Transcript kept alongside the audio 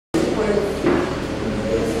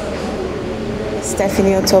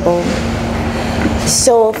Stephanie Otobo.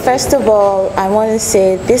 So first of all, I want to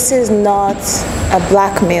say this is not a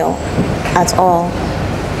blackmail at all.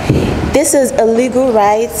 This is a legal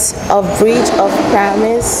right of breach of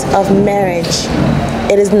promise of marriage.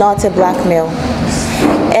 It is not a blackmail.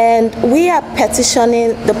 And we are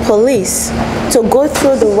petitioning the police to go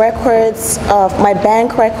through the records of my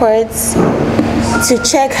bank records to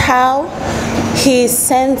check how he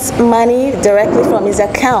sent money directly from his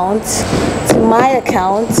account to my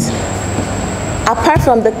account, apart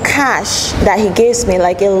from the cash that he gives me,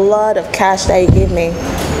 like a lot of cash that he gave me.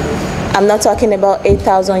 I'm not talking about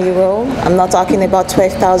 8,000 euro. I'm not talking about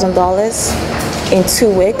 $12,000 in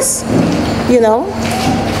 2 weeks. You know,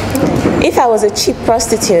 if I was a cheap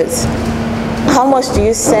prostitute, how much do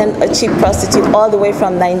you send a cheap prostitute all the way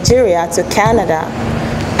from Nigeria to Canada?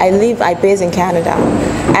 I base in Canada.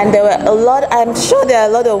 And there were a lot, I'm sure there are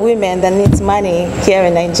a lot of women that need money here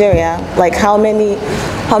in Nigeria. Like how many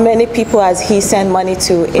people has he sent money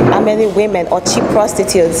to, how many women or cheap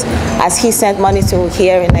prostitutes has he sent money to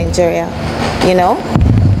here in Nigeria, you know?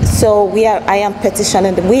 So we are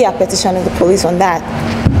petitioning the police on that.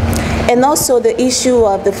 And also the issue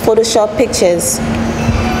of the Photoshop pictures,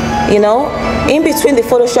 you know? In between the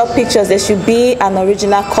Photoshop pictures, there should be an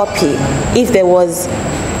original copy if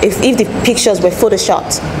the pictures were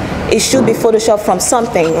photoshopped. It should be photoshopped from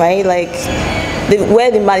something, right? Like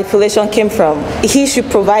where the manipulation came from. He should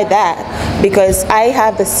provide that, because I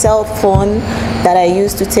have the cell phone that I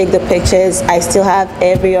used to take the pictures. I still have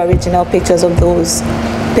every original pictures of those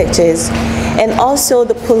pictures. And also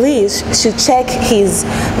the police should check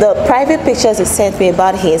the private pictures he sent me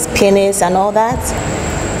about his penis and all that.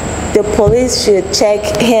 The police should check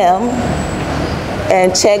him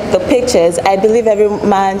and check the pictures. I believe every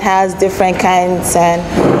man has different kinds, and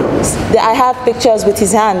I have pictures with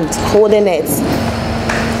his hand holding it.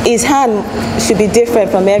 His hand should be different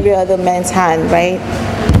from every other man's hand, right?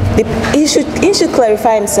 He should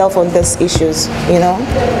clarify himself on these issues, you know?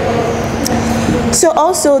 So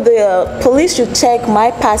also the police should check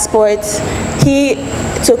my passport. He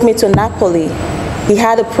took me to Napoli. He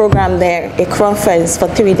had a program there, a conference for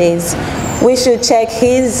 3 days.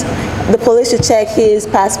 The police should check his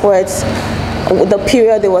passports, the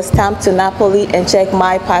period it was stamped to Napoli, and check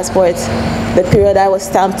my passport, the period I was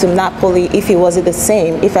stamped to Napoli, if it was the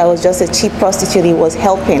same, if I was just a cheap prostitute he was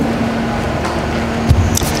helping.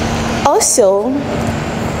 Also,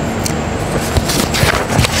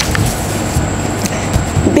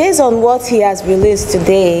 based on what he has released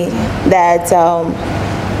today, that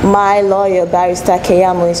my lawyer, Barrister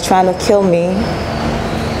Keyamo, is trying to kill me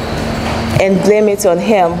and blame it on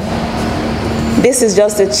him. This is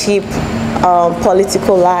just a cheap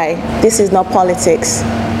political lie. This is not politics.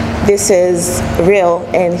 This is real,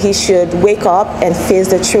 and he should wake up and face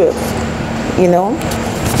the truth, you know?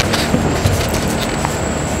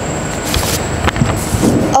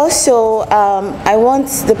 Also, I want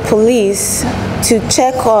the police to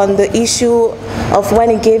check on the issue of when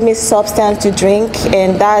he gave me substance to drink,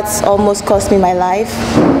 and that almost cost me my life.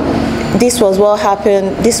 This was what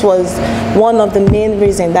happened. This was one of the main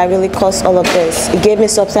reasons that really caused all of this. He gave me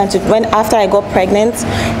substance after I got pregnant,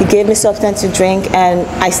 he gave me substance to drink, and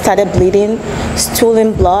I started bleeding,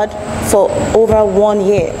 stooling blood for over 1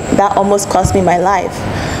 year. That almost cost me my life.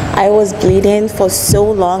 I was bleeding for so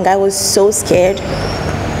long. I was so scared,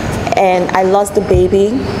 and I lost the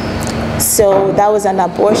baby. So that was an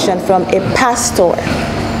abortion from a pastor,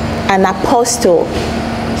 an apostle.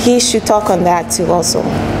 He should talk on that too also.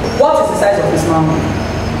 What is the size of this man?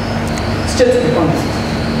 Straight to the point.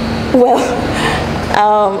 Well,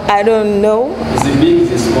 I don't know. Is it big?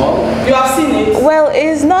 Is it small? You have seen it? Well,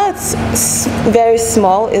 it's not very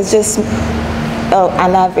small. It's just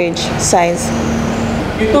an average size.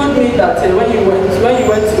 You told me that when you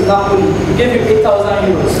went to Napoli, he gave you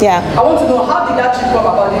 8,000 euros. Yeah. I want to know, how did that trip come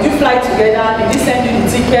about? Did you fly together? Did he send you the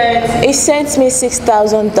ticket? He sent me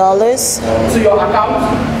 $6,000 to your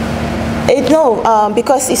account. No,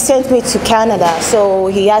 because he sent me to Canada, so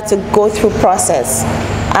he had to go through process.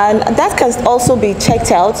 And that can also be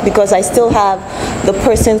checked out, because I still have the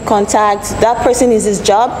person's contact. That person is his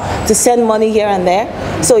job to send money here and there.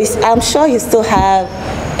 So I'm sure he still have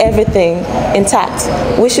everything intact.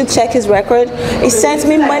 We should check his record. He sent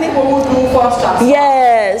me money.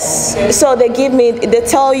 Yes. So they give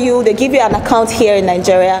you an account here in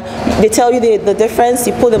Nigeria. They tell you the difference.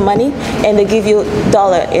 You put the money, and they give you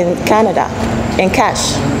dollar in Canada in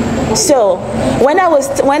cash. So when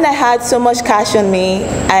I had so much cash on me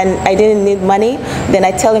and I didn't need money, then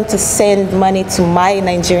I tell him to send money to my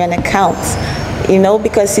Nigerian account. you know,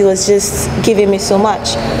 because he was just giving me so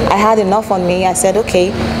much. I had enough on me. I said,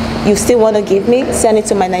 okay, you still want to give me? Send it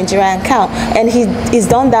to my Nigerian account. And he's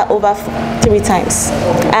done that over 3 times.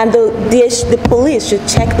 And the police should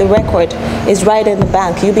check the record. It's right in the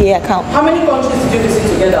bank, UBA account. How many countries did you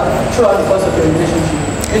visit together throughout the course of your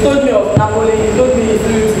relationship? You told me of Napoli, you told me you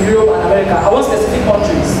flew to Europe and America. I want specific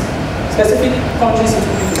countries. Specific countries you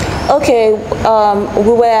took. Okay,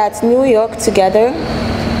 we were at New York together.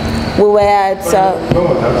 We were at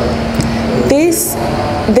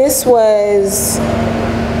this was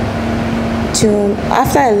June.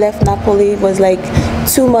 After I left Napoli, it was like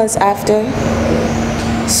 2 months after.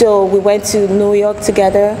 So we went to New York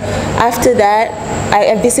together. After that,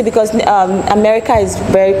 I visited because America is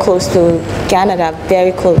very close to Canada,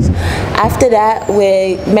 very close. After that,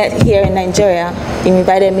 we met here in Nigeria. He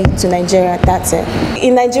invited me to Nigeria, that's it.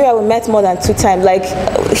 In Nigeria, we met more than 2 times, like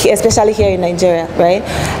especially here in Nigeria, right?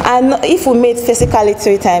 And if we meet physically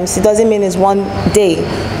 3 times, it doesn't mean it's one day.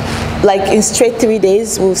 Like in straight 3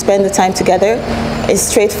 days, we'll spend the time together. It's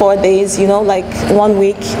straight 4 days, you know, like 1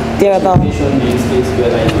 week, thereabout.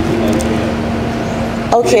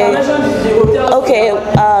 Okay. Okay.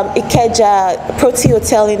 Ikeja, Proti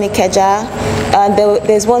Hotel in Ikeja.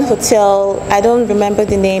 There's one hotel, I don't remember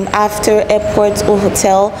the name, after Airport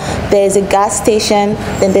Hotel. There's a gas station,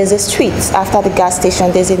 then there's a street. After the gas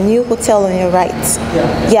station, there's a new hotel on your right.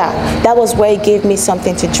 Yeah, that was where he gave me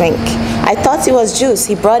something to drink. I thought it was juice.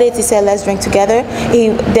 He brought it, he said, let's drink together.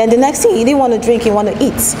 Then the next thing, he didn't want to drink, he wanted to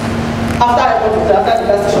eat. After the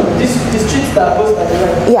gas station, the street that goes by the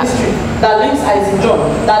right, yeah. This street that links Isaac John,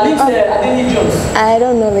 that links Adeni Jones. I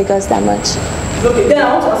don't know Lagos that much. Okay, then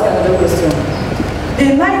I want to ask another question.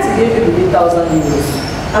 The night he gave you the 8,000 euros,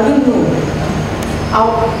 I don't know.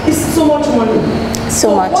 It's so much money.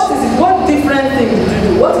 So much. What is it? What different thing did you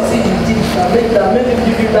do? What is it you did that made him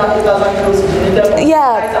give you that 8,000 euros?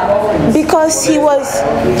 Yeah, because he was.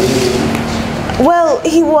 Well,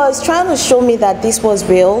 he was trying to show me that this was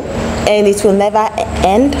real and it will never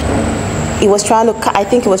end. He was trying to, I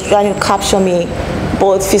think he was trying to capture me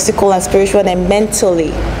both physical and spiritual and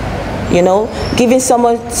mentally. You know, giving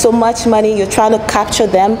someone so much money, you're trying to capture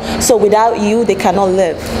them. So without you, they cannot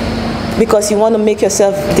live. Because you want to make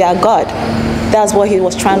yourself their God. That's what he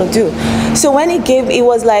was trying to do. So when he gave, it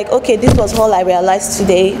was like, okay, this was all I realized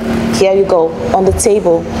today. Here you go, on the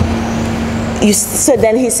table. So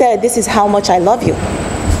then he said, this is how much I love you.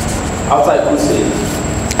 After a crusade?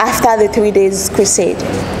 After the 3 days crusade.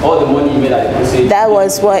 All the money you made at the crusade? That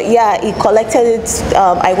was what, yeah, he collected it.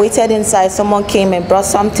 I waited inside, someone came and brought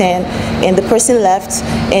something, and the person left,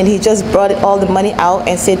 and he just brought all the money out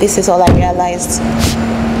and said, this is all I realized.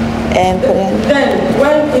 And put in. Then,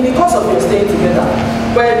 when, in the course of your stay together,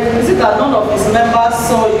 is it that none of his members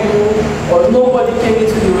saw you, or nobody came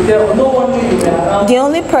into the hotel, or no one knew you were around? The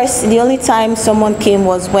only time someone came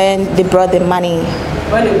was when they brought the money.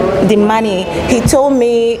 When they brought the money. He told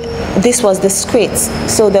me this was discreet,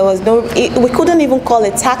 so there was no. We couldn't even call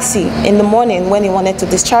a taxi in the morning when he wanted to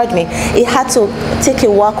discharge me. He had to take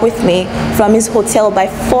a walk with me from his hotel by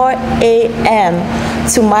 4 a.m.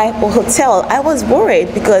 to my hotel. I was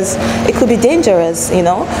worried because it could be dangerous, you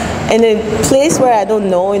know, in a place where I don't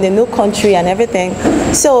know, in a new country and everything.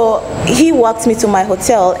 So he walked me to my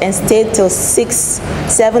hotel and stayed till 6,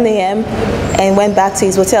 7 a.m. and went back to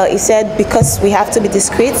his hotel. He said because we have to be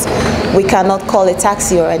discreet, we cannot call a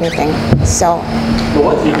taxi or anything. So. But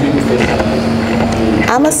what do you do professionally?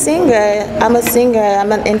 I'm a singer.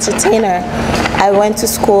 I'm an entertainer. I went to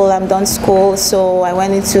school, I'm done school, so I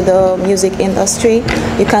went into the music industry.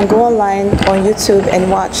 You can go online on YouTube and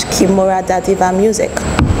watch Kimura Dadiva Music.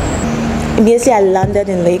 Immediately I landed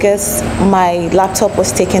in Lagos, my laptop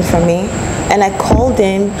was taken from me, and I called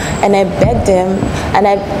him and I begged him, and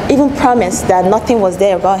I even promised that nothing was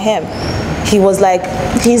there about him. He was like,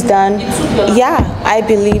 he's done. Yeah, I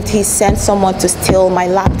believed he sent someone to steal my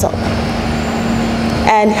laptop.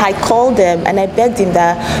 And I called him and I begged him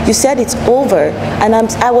that you said it's over, and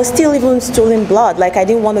I was still even stealing blood. Like I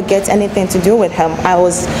didn't want to get anything to do with him. I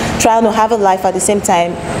was trying to have a life at the same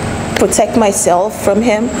time, protect myself from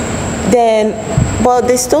him. Then, well,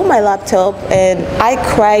 they stole my laptop and I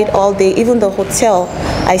cried all day. Even the hotel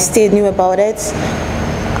I stayed knew about it.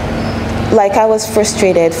 Like I was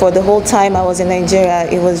frustrated for the whole time I was in Nigeria.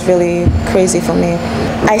 It was really crazy for me.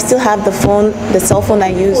 I still have the phone, the cell phone I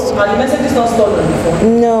used. And the message is not stored on the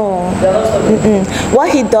phone? No. They're not stored?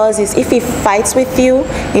 What he does is if he fights with you,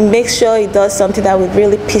 he makes sure he does something that would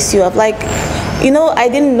really piss you off. Like You know, I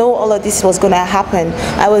didn't know all of this was going to happen.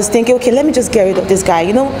 I was thinking, okay, let me just get rid of this guy.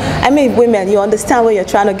 You know, I mean, women, you understand when you're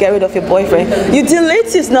trying to get rid of your boyfriend. You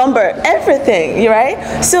delete his number, everything,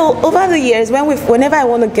 right? So over the years, whenever I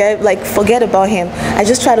want to forget about him, I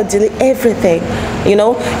just try to delete everything. You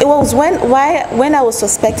know, it was when I was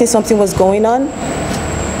suspecting something was going on.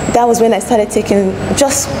 That was when I started taking,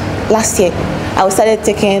 just last year, I started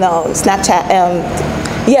taking Snapchat,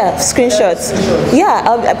 screenshots. Yeah,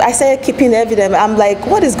 I started keeping evidence. I'm like,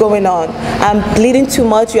 what is going on? I'm bleeding too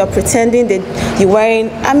much. You are pretending that you're wearing,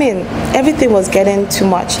 I mean, everything was getting too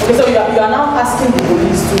much. Okay, so you are now asking the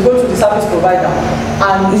police to go to the service provider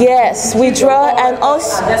and yes, withdraw and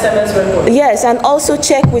also SMS record. Yes, and also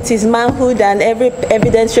check with his manhood and every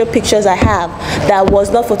evidential pictures I have that was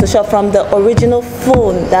not photoshopped from the original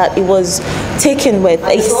phone that it was taken with.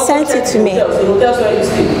 He sent it to me.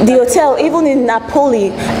 The hotel, even in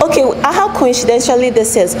Napoli. Okay, how coincidentally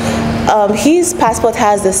this is. His passport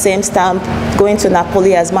has the same stamp going to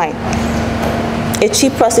Napoli as mine. A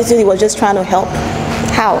cheap prostitute, he was just trying to help.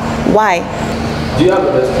 How? Why? Do you have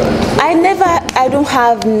a restaurant? I don't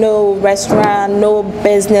have no restaurant, no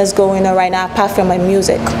business going on right now apart from my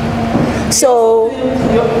music. So.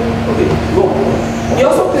 Okay, go. You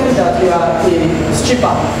also claim that you are a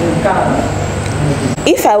stripper in Canada.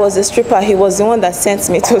 If I was a stripper, he was the one that sent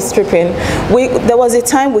me to stripping. There was a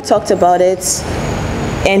time we talked about it,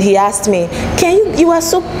 and he asked me, you are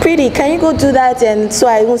so pretty, can you go do that? And so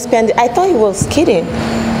I won't spend, I thought he was kidding.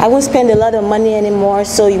 I won't spend a lot of money anymore,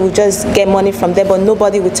 so you will just get money from there, but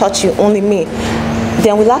nobody will touch you, only me.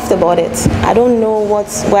 Then we laughed about it. I don't know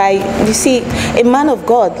why, you see, a man of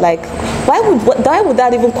God, like, why would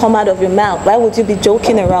that even come out of your mouth? Why would you be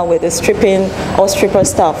joking around with the stripping or stripper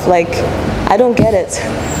stuff? Like, I don't get it.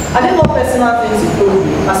 I think what personal things he told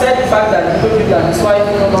you, aside the fact that he told you that his wife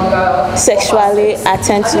no longer sexually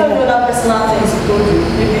attentive. I don't know that personal things he told you,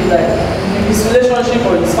 maybe like his relationship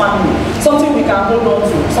or his family, something we can hold on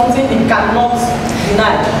to, something he cannot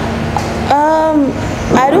deny.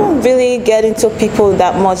 I don't really get into people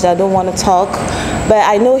that much that don't want to talk, but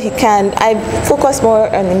I know he can. I focus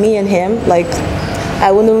more on me and him. Like,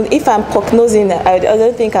 I wouldn't, if I'm prognosing, I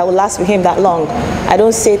don't think I will last with him that long. I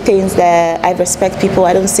don't say things that I respect people.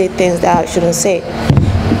 I don't say things that I shouldn't say.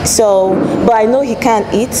 So, but I know he can't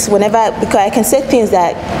eat because I can say things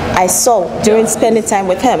that I saw during spending time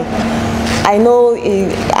with him. I know,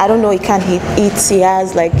 I don't know, he can't eat. He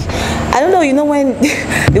has like, I don't know, you know when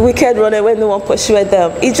the wicked runner, when no one pursued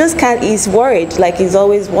them, he just can't, he's worried, like he's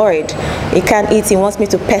always worried. He can't eat, he wants me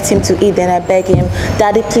to pet him to eat, then I beg him,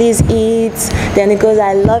 Daddy, please eat. Then he goes,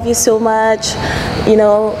 I love you so much, you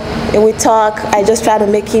know, and we talk. I just try to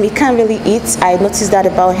make him, he can't really eat. I noticed that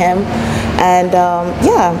about him. And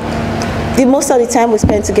yeah, most of the time we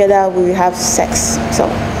spend together, we have sex, so.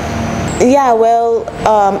 Yeah, well,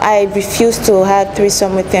 I refuse to have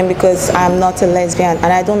threesome with him because I'm not a lesbian and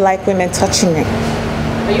I don't like women touching me.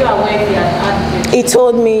 Are you aware he had He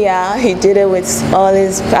told me, yeah, he did it with all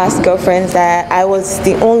his past girlfriends, that I was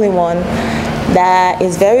the only one that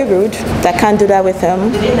is very rude, that can't do that with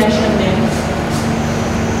him. Did he mention names?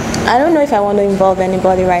 I don't know if I want to involve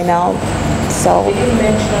anybody right now, so. Did he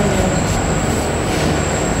mention names?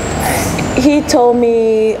 He told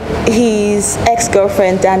me his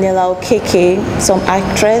ex-girlfriend, Daniela Okeke, some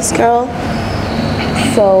actress girl.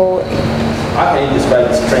 So. How can you describe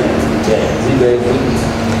his strength? Is he very good?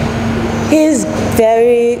 He's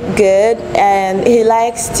very good, and he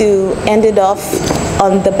likes to end it off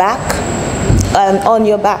on the back, on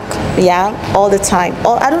your back, yeah, all the time.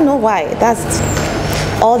 I don't know why, that's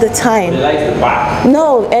all the time. He likes the back?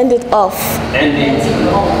 No, end it off.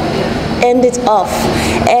 End it off.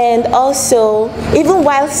 And also, even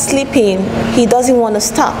while sleeping, he doesn't want to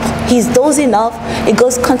stop. He's dozing off. It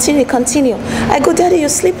goes, continue, continue. I go, Daddy, you're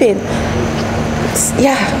sleeping.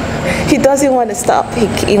 Yeah, he doesn't want to stop.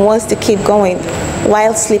 He wants to keep going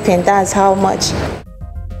while sleeping. That's how much